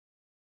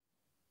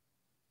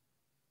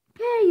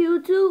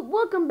YouTube?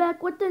 Welcome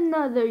back with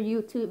another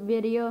YouTube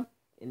video.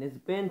 And it's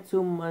been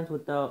 2 months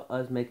without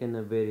us making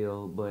a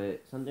video,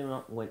 but something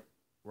went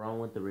wrong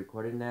with the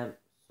recording app,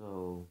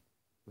 so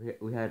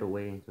we had to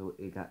wait until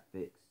it got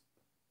fixed.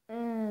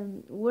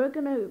 And we're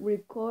gonna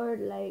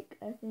record I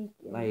think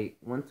like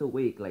once a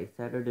week, like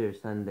Saturday or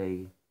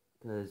Sunday,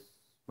 because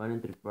Monday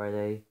through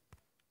Friday,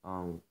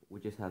 we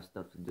just have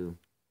stuff to do.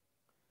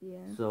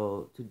 Yeah.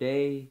 So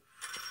today,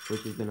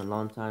 which has been a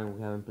long time,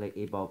 we haven't played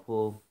 8-ball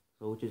pool,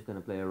 so we're just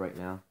gonna play it right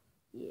now.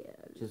 Yeah.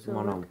 Just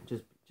so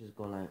just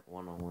go like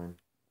 1-on-1.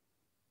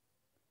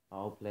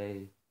 I'll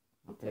play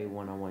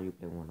one-on-one, you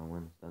play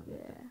one-on-one, stuff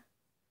like that.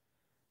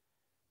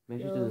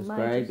 Make sure to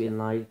subscribe and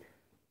like.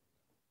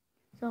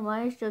 So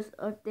mine is just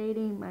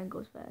updating. Mine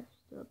goes fast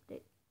to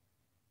update.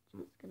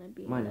 So it's gonna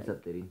be mine is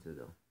updating too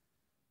though.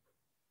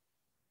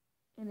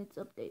 And it's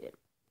updated.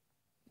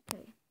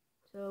 Okay.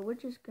 So we're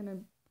just gonna,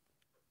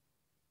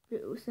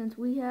 since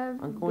we have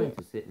I'm going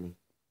to Sydney.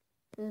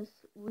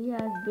 Since we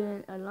have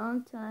been a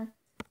long time,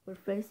 we're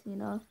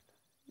facing off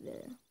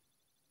the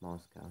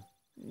Moscow.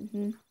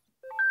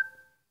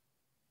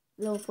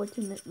 Level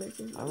 14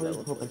 versus. I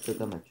really hope I still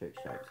got my trick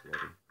shots ready.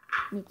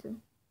 Me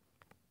too.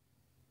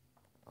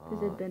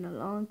 Because it's been a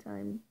long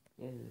time.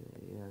 Yeah,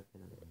 it's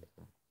been a long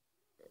time.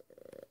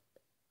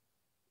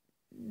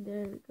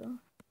 There we go.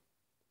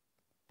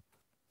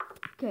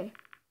 Okay.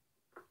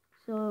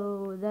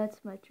 So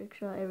that's my trick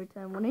shot every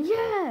time when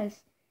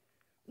yes!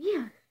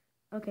 Yes!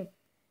 Okay.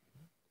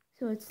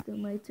 So it's still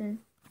my turn.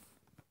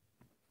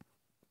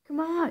 Come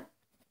on!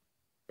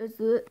 Let's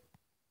do it.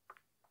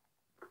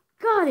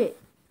 Got it!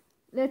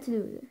 Let's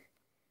do this.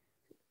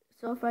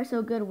 So far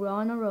so good. We're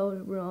on a roll.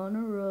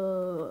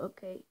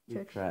 Okay.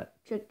 Trick shot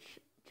this.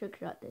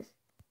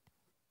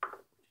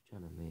 What you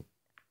trying to make?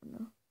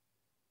 No.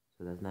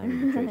 So that's not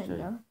even a trick shot.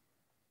 No.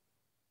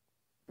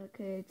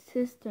 Okay, it's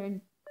his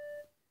turn.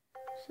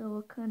 So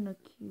what kind of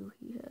cue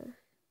he has?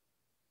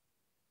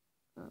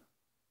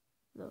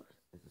 Those.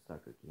 It's a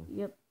soccer cue.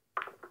 Yep.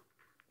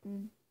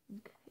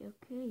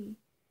 Okay.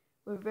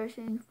 We're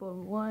versing for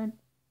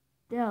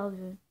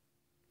 1,000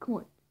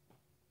 coins.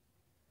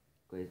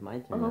 Okay, it's my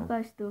turn. I hope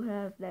I still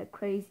have that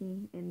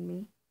crazy in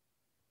me.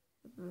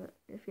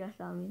 If y'all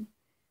saw me.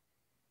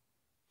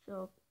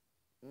 So,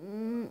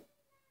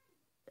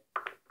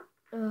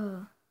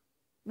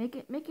 make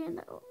it.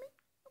 No.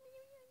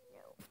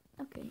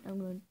 Okay, I'm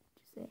going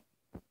to say,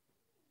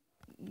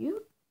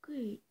 you're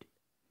good.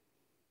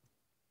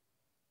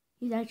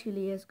 He's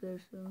actually as good.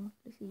 So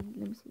let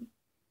me see.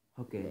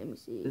 Okay. Let me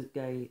see. This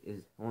guy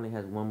only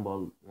has one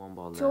ball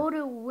left.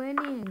 Total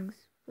winnings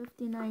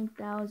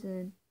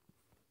 59,000.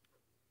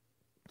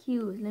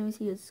 Qs. Let me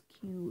see his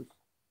Qs.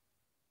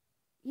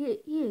 He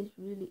is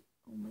really.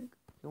 Oh my god.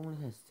 He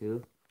only has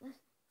 2.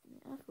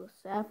 I feel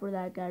sad for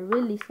that guy.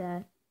 Really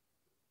sad.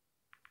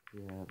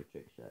 Yeah, I have a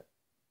trick shot.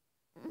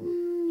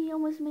 He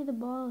almost made the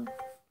ball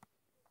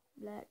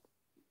black.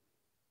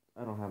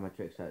 I don't have my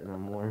trick shot no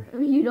more.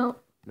 You don't?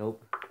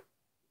 Nope.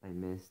 I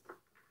missed.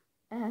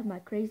 I have my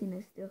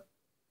craziness still.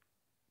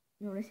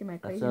 You want to see my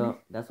craziness?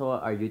 That's why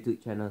our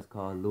YouTube channel is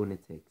called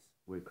Lunatics.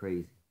 We're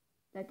crazy.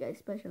 That guy,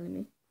 especially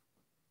me.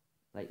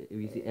 Like, if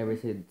you ever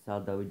see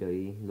South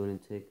WWE,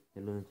 Lunatic,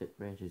 the Lunatic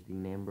branch is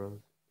Dean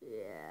Ambrose.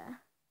 Yeah.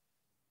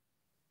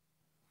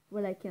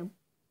 We're like him.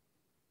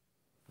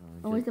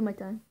 I'm wasting my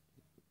time.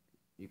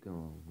 You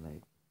can,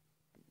 like,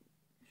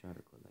 try to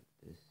go like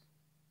this.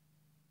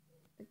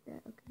 Like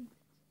that, okay.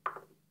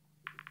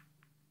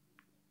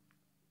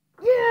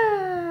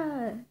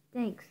 Yeah!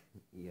 Thanks.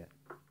 Yeah.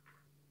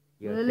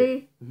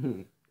 Really?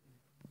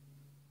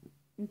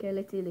 Okay,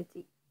 let's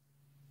see.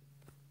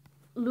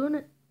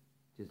 Luna.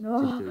 Just do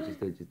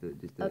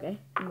it. Okay,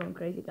 I'm going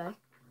crazy, guys.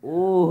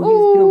 Oh, he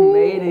still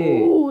made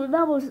it. Oh,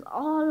 that was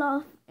all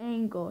off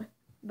angle,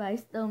 but I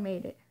still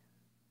made it.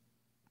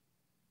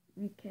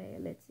 Okay,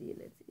 let's see.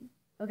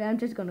 Okay, I'm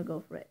just gonna go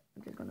for it.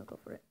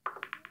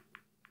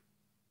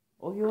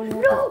 Oh, you only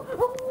have no!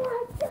 Oh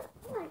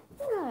my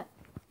god!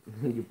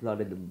 You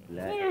plotted the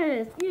black.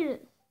 Yes.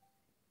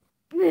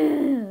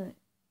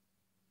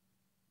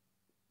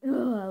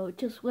 Oh, I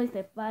just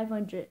wasted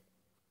 500.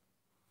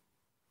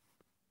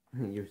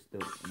 You're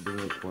still doing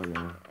it for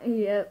now.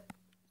 Yep.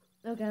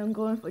 Okay, I'm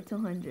going for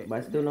 200. But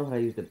I still know how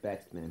to use the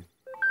backspin.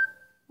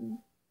 The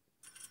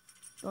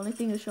only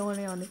thing that's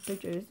showing on this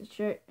picture is the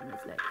shirt and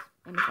his legs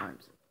and his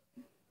arms.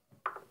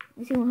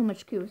 Let's see how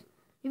much Qs.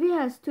 If he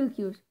has 2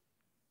 Qs.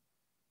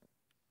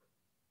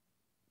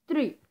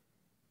 3.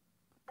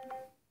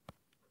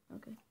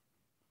 Okay.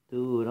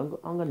 Dude,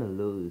 I'm gonna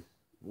lose.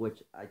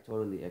 Which I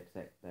totally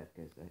accept that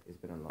because it's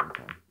been a long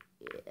time.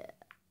 Yeah.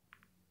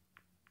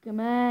 Come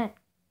on.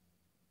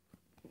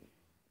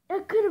 I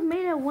could have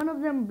made it one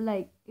of them,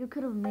 you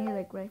could have made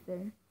it right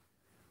there.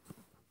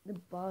 The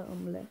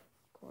bottom left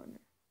corner.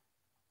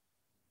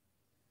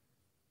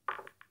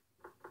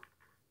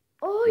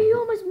 Oh, you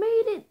almost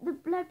made it! The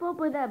black ball,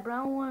 but that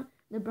brown one,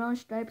 the brown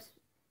stripes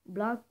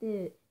blocked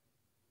it.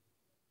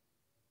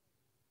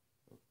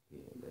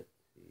 Okay, let's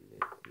see.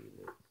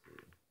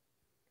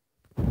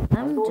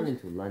 I'm going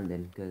into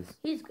London because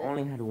he's good. I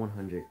only had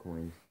 100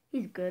 coins.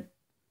 He's good.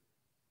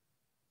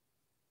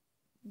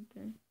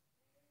 Okay.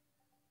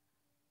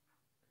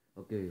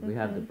 Okay, we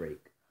have the break.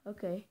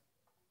 Okay.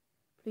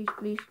 Please,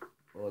 please.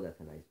 Oh, that's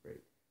a nice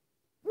break.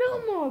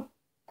 No more.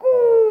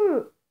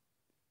 Good.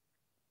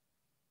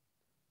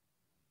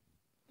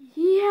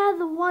 He had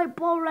the white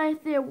ball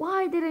right there.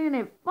 Why didn't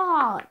it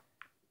fall?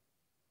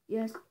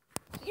 Yes.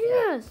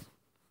 Yes.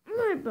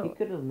 My ball. He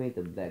could have made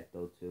the black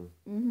though too.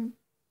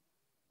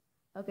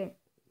 Okay.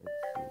 Let's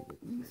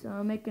see. So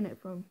I'm making it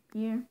from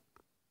here.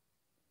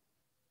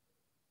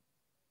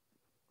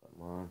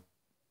 Come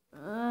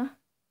on.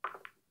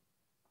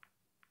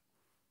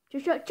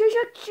 Just shot.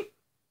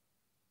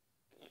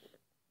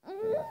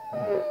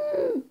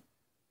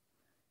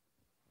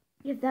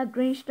 If that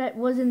green stripe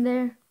wasn't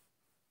there,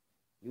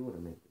 you would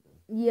have made it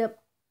though. Yep.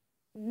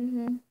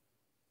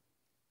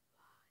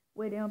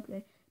 Wait, I'm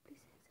playing.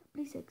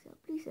 Please excel.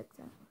 Please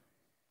excel.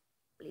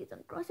 Please,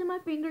 I'm crossing my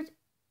fingers.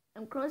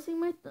 I'm crossing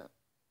my thumb.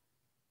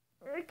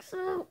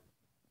 Excel.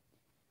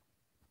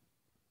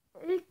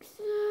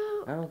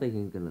 I don't think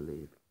he's gonna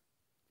leave.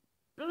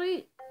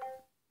 Please.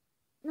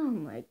 Oh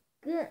my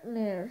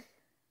goodness.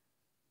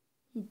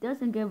 He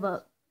doesn't give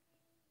up.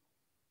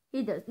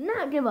 He does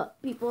not give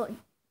up, people.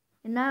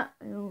 And I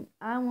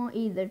won't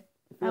either.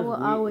 I will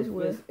always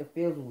will. It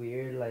feels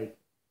weird, like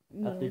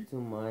after 2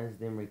 months,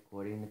 them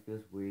recording. It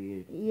feels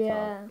weird.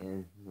 Yeah.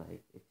 And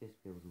like it just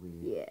feels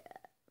weird.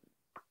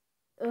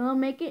 Yeah. I'll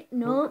make it.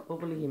 No.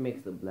 Hopefully he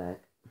makes the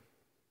black.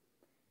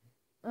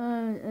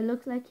 It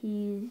looks like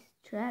he's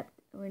trapped.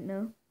 Wait,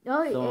 no.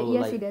 Oh, So,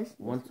 yes, like, he does.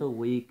 Once a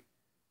week,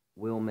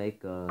 we'll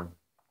make a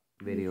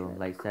video,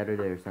 like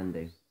Saturday or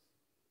Sunday.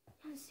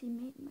 Yes, he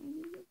made my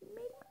video.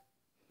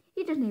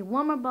 He just need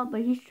one more ball,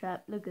 but he's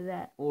trapped. Look at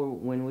that. Or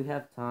when we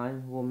have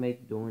time, we'll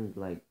make during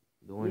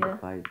the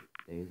 5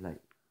 days.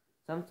 Like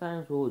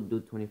sometimes we'll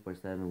do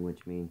 24/7,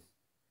 which means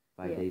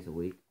 5 days a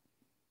week.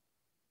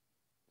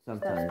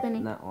 Sometimes,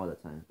 not all the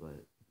time,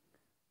 but.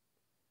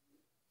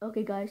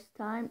 Okay, guys,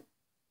 time.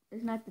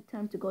 It's not the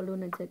time to go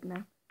lunatic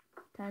now.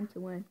 Time to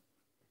win.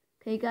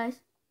 Okay,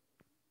 guys.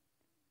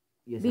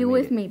 Yes, Be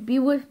with me. Be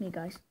with me,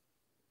 guys.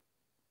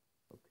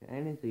 Okay,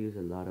 I need to use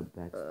a lot of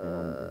backspin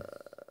on this.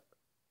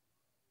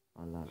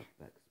 A lot of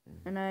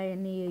backspin. And I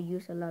need to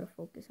use a lot of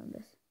focus on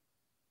this.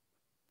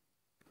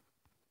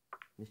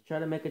 Let's try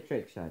to make a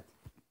trick shot.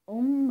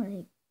 Oh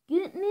my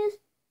goodness.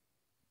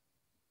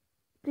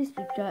 Please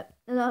be trapped.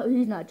 No,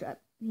 he's not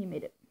trapped. He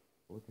made it.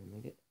 Okay,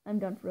 make it. I'm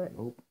done for it.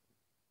 Nope.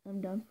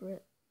 I'm done for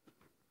it.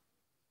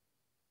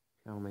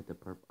 I'll make the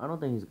purple. I don't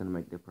think he's gonna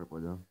make the purple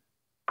though.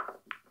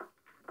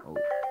 Oh.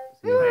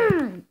 See,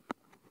 you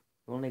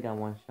only got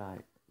one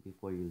shot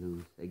before you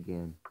lose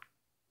again.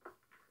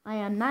 I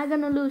am not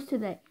gonna lose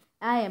today.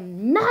 I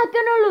am not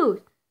gonna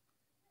lose.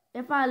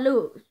 If I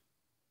lose,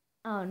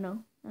 oh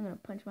no, I'm gonna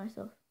punch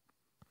myself.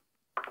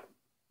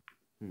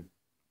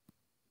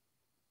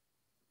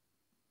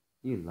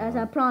 You lost. As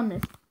I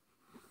promised.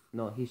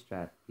 No, he's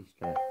trapped. He's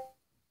trapped.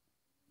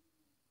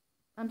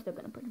 I'm still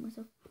gonna punch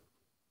myself.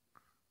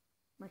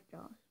 My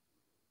jaws.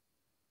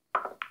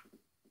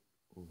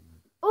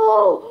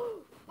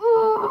 Oh!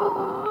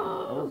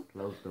 That was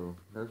close though.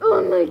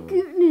 Oh my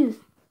goodness!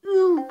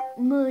 Oh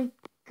my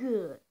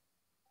god!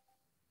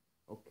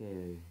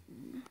 Okay.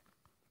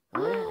 I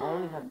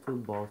only have 2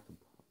 balls to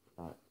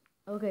pot.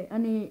 Okay, I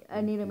need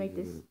to make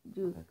this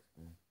do.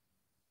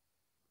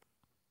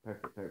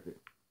 Perfect.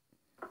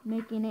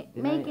 Making it.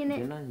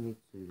 Then I need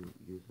to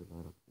use a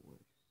lot of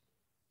force.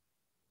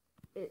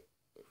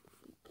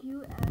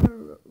 Q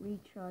arrow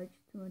recharge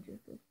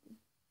 250.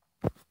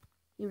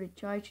 He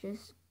recharged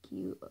his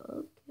Q.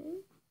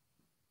 Okay.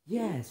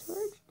 Yes.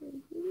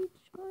 He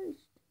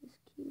recharged his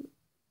Q.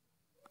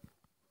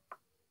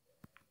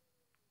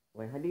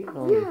 Wait, how do you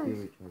know if he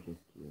recharged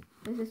his Q?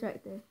 This is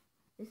right there.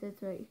 This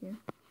is right here.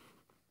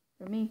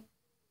 For me.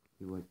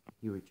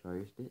 He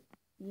recharged it?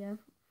 Yeah,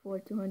 for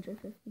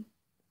 250.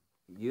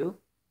 You?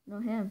 No,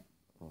 him.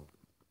 Oh.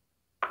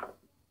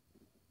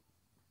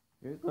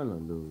 You're gonna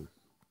lose.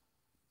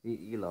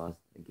 You lost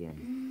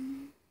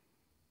again.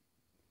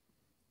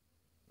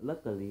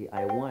 Luckily,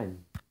 I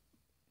won.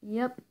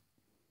 Yep.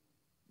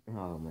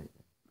 Oh my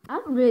god.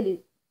 I'm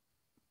really.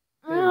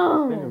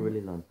 It's been a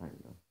really long time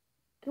though.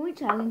 Can we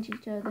challenge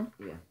each other?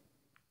 Yeah.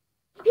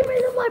 He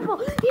made the white ball!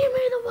 He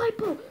made the white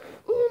ball!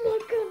 Oh my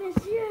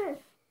goodness, yes!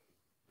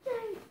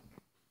 Thank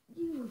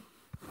you!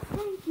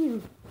 Thank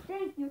you!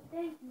 Thank you!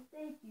 Thank you!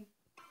 Thank you!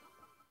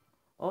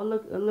 Oh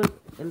look! It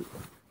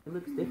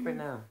looks different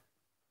now.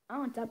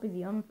 I'm on top of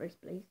you. I'm in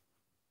first place.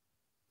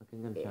 Okay,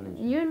 I'm gonna challenge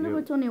you. And you're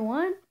number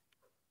 21?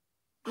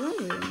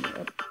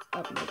 You're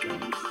up my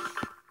game.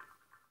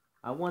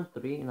 I won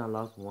 3 and I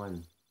lost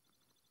 1.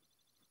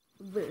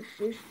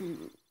 Versus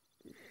you.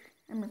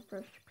 I'm in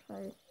first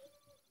place.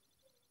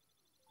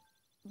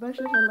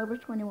 Versus a level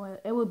 21.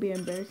 It would be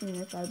embarrassing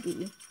if I beat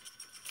you.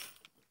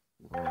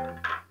 Wow.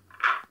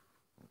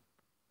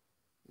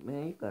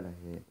 Man, you got a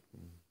hit.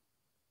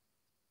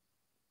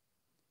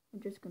 I'm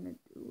just gonna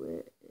do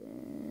it.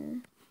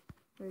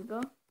 There we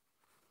go.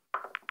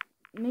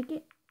 Make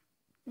it.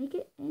 Make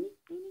it. Any,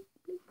 please.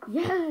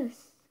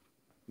 Yes.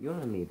 You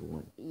only made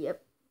one.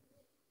 Yep.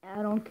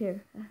 I don't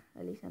care.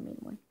 At least I made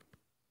one.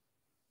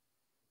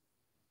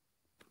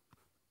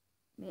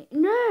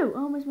 No! I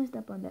almost messed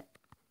up on that.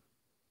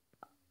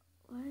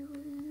 Why was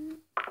it?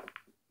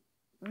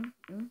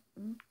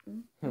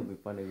 It'll be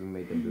funny if we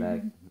made the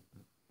black.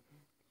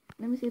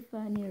 Let me see if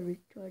I need to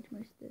recharge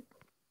my stick.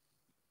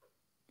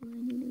 Do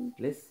I need to recharge?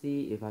 Let's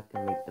see if I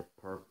can make the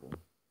purple.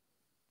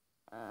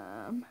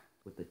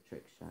 With the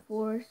trick shot.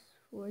 Force.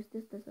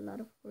 This does a lot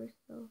of force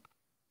though.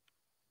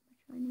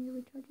 I need to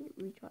recharge it.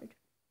 Recharge.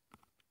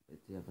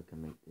 Let's see if I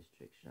can make this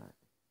trick shot.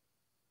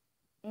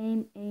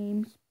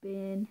 Aim,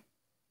 spin.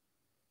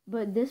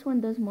 But this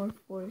one does more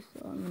force,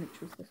 so I'm gonna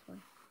choose this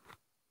one.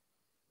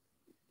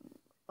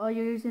 Oh,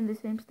 you're using the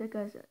same stick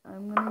as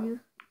I'm gonna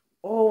use?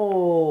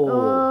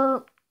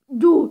 Oh!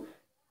 Dude!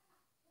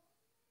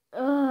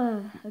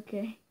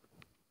 Okay.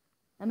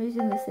 I'm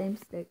using the same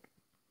stick.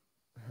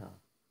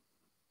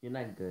 You're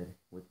not good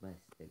with my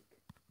stick.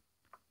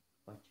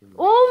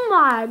 Oh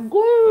my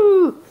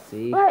god!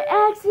 See? I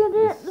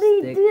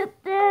accidentally did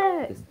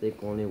that! The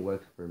stick only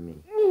works for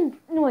me.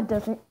 No, it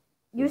doesn't.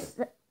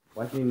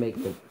 Watch me make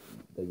the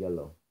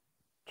yellow.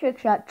 Trick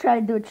shot.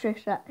 Try to do a trick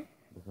shot.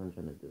 That's what I'm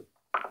trying to do.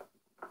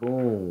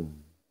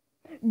 Boom.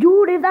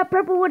 Dude, if that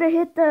purple would have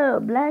hit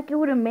the black, it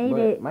would have made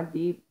it.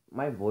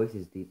 My voice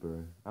is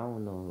deeper. I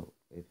don't know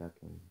if I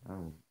can. I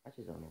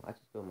just don't know. I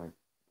just feel my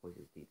voice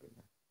is deeper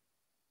now.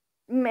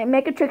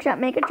 Make a trick shot.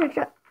 Make a trick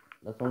shot.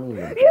 That's only in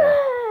the black.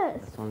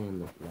 Yes! That's only in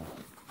the black.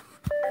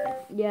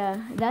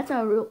 Yeah, that's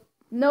a real.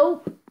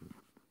 Nope.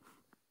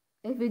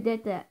 If you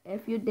did that,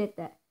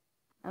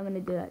 I'm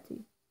gonna do that to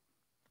you.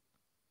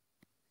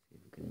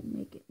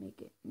 Make it.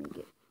 There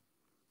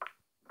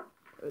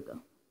we go.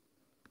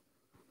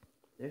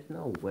 There's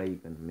no way you're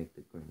gonna make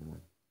the green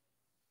one.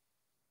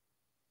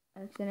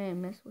 I accidentally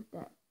mess with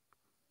that.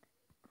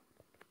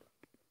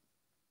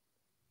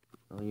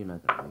 No, you're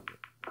not gonna make it.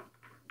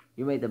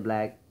 You made the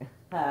black.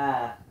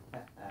 God.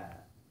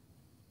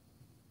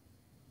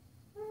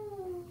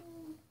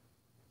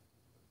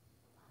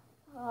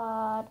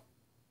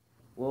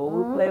 Well,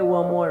 we'll play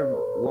one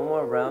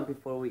more round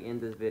before we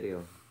end this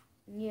video.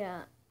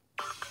 Yeah.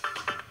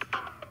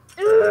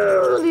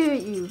 Look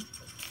at you.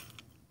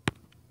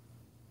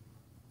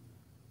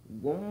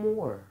 One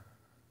more.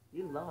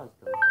 You lost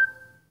though.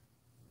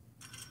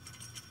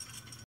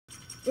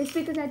 It's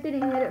because I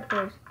didn't hit it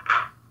first.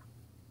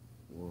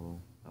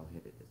 Well, I'll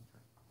hit it this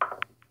time.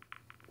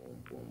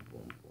 Boom, boom,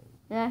 boom, boom.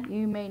 Yeah,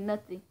 you made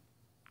nothing.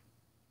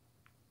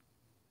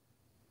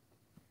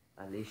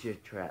 At least you're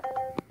trapped.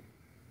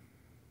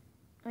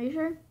 Are you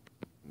sure?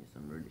 Yes,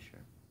 I'm really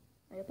sure.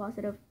 Are you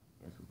positive?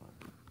 Yes, I'm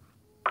positive.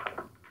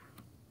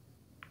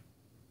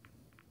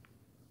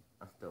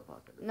 I'm still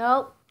positive.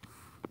 Nope.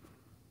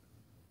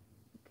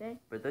 Okay.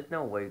 But there's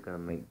no way you're gonna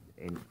make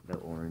the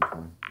orange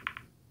one.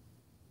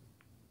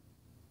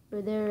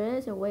 But there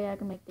is a way I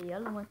can make the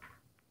yellow one.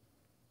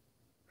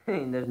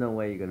 There's no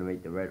way you're gonna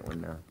make the red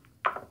one now.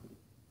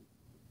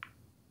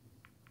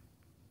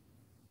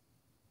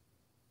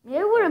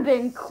 It would have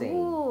been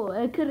cool.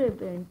 It could have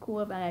been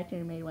cool if I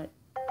actually made one.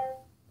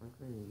 I'm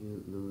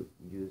gonna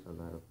use a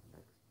lot of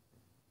X.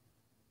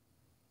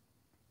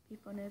 Be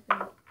funny if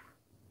I...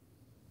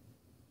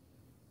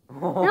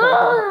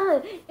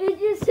 No! It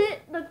just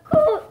hit the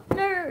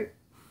corner!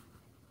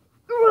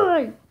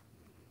 Right!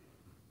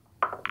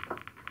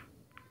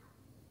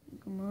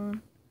 Come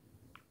on.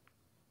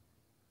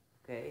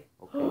 Okay.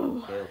 Let's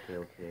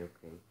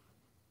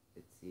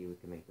see, we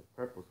can make the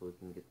purple so we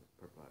can get this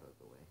purple out of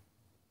the way.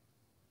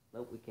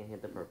 Nope, we can't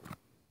hit the purple.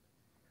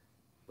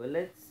 But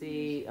let's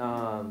see,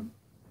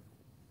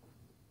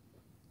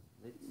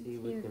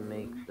 we can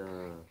make the...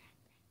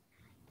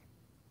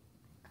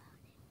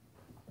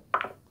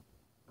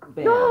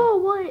 Bam. No,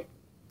 what?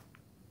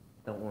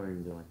 The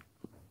orange one.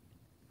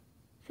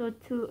 So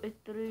 2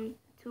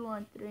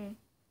 on 3.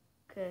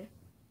 Okay,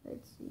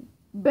 let's see.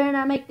 Better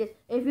not make this.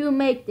 If you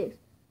make this.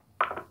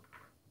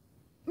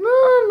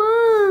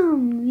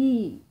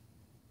 Mommy!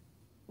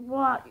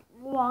 What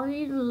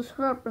is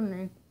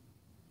happening?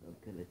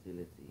 Okay, let's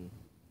see.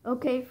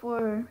 Okay,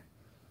 for...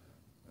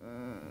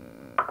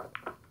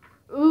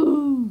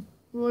 ooh,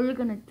 what are you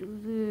gonna do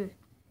this?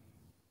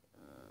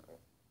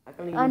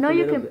 I know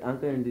you can... I'm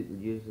gonna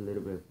use a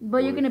little bit.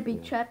 But you're gonna be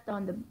trapped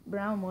on the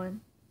brown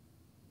one.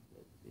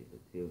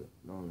 Let's see.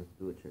 No, let's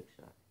do a trick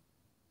shot.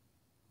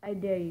 I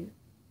dare you.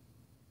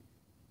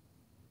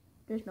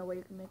 There's no way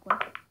you can make one.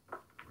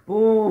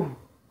 Boom!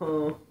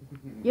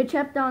 You're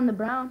trapped on the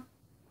brown.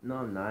 No,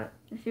 I'm not.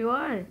 Yes, you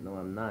are. No,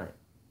 I'm not.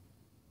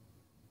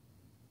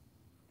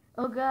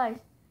 Oh, guys,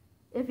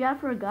 if y'all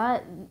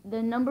forgot, the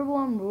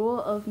 #1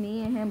 rule of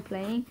me and him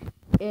playing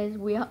is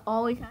we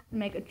always have to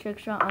make a trick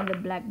shot on the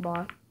black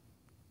ball.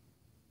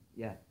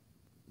 Yeah,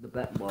 the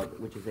black ball,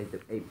 which is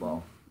the 8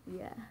 ball.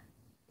 Yeah.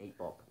 8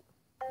 ball.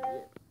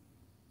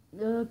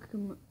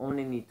 Come on.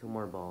 Only need 2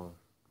 more balls.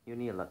 You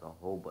need like a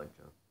whole bunch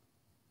of.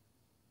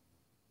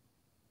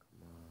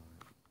 Come on.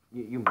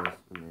 You missed.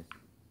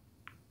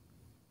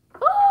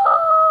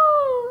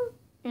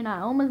 Nah,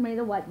 I almost made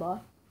a white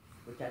ball.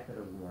 Which I could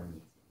have won.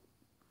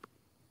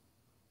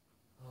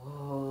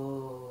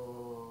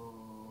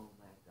 Oh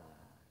my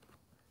god.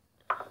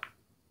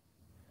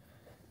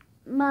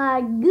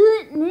 My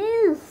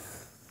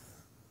goodness.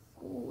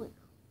 Let's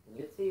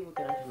see if we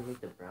can actually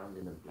make the brown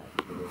and the black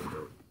a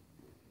little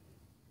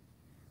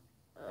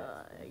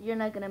bit. You're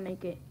not gonna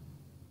make it.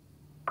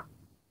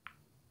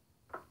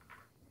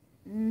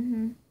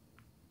 Do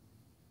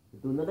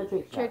another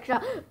trick shot. Trick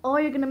shot. Oh,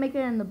 you're gonna make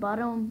it in the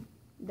bottom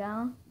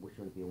down. Which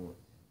one do you want?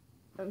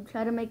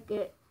 Try to make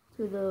it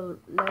to the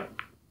left.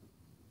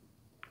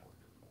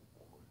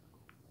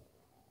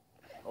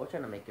 I was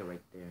trying to make it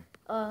right there.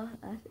 I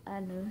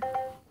know.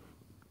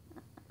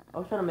 I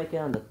was trying to make it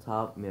on the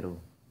top middle.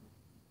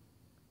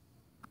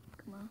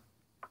 Come on.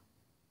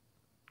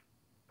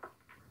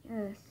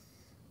 Yes.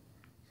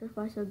 So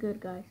far so good,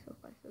 guys. So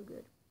far so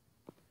good.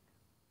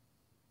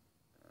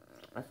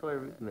 I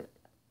swear,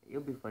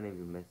 it'll be funny if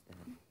you missed that.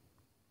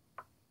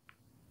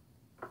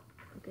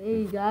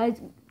 Okay,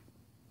 guys.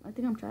 I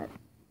think I'm trying.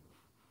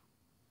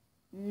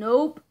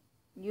 Nope.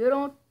 You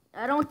don't.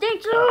 I don't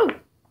think so.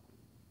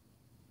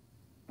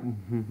 Oh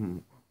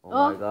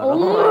my god.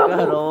 Oh my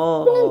god.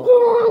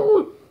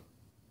 Oh.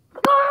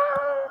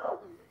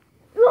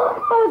 Oh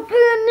my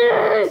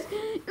goodness!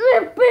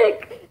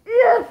 Epic!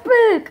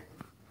 Epic!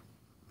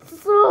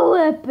 So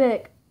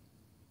epic!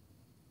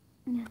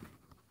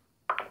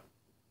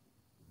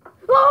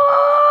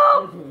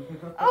 Oh!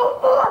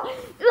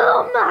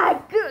 Oh my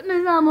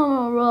goodness, I'm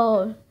on a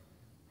roll.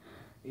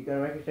 You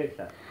gonna make a trick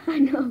shot? I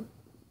know.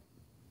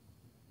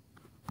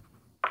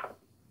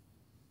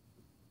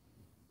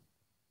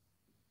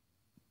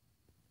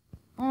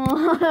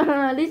 Oh,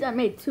 at least I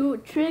made 2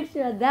 trick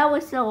shots. That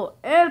was so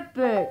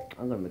epic.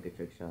 I'm gonna make a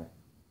trick shot.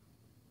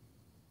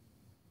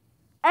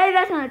 Hey,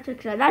 that's not a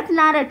trick shot. That's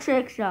not a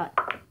trick shot.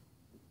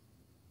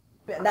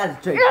 That's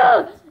a trick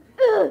shot.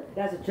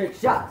 That's a trick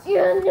shot.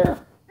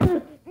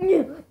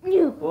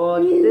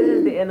 Well, this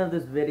is the end of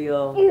this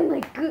video. Oh my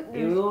goodness.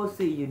 We will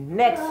see you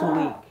next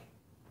week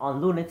on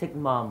Lunatic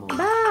Mambo.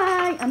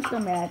 Bye. I'm so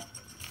mad.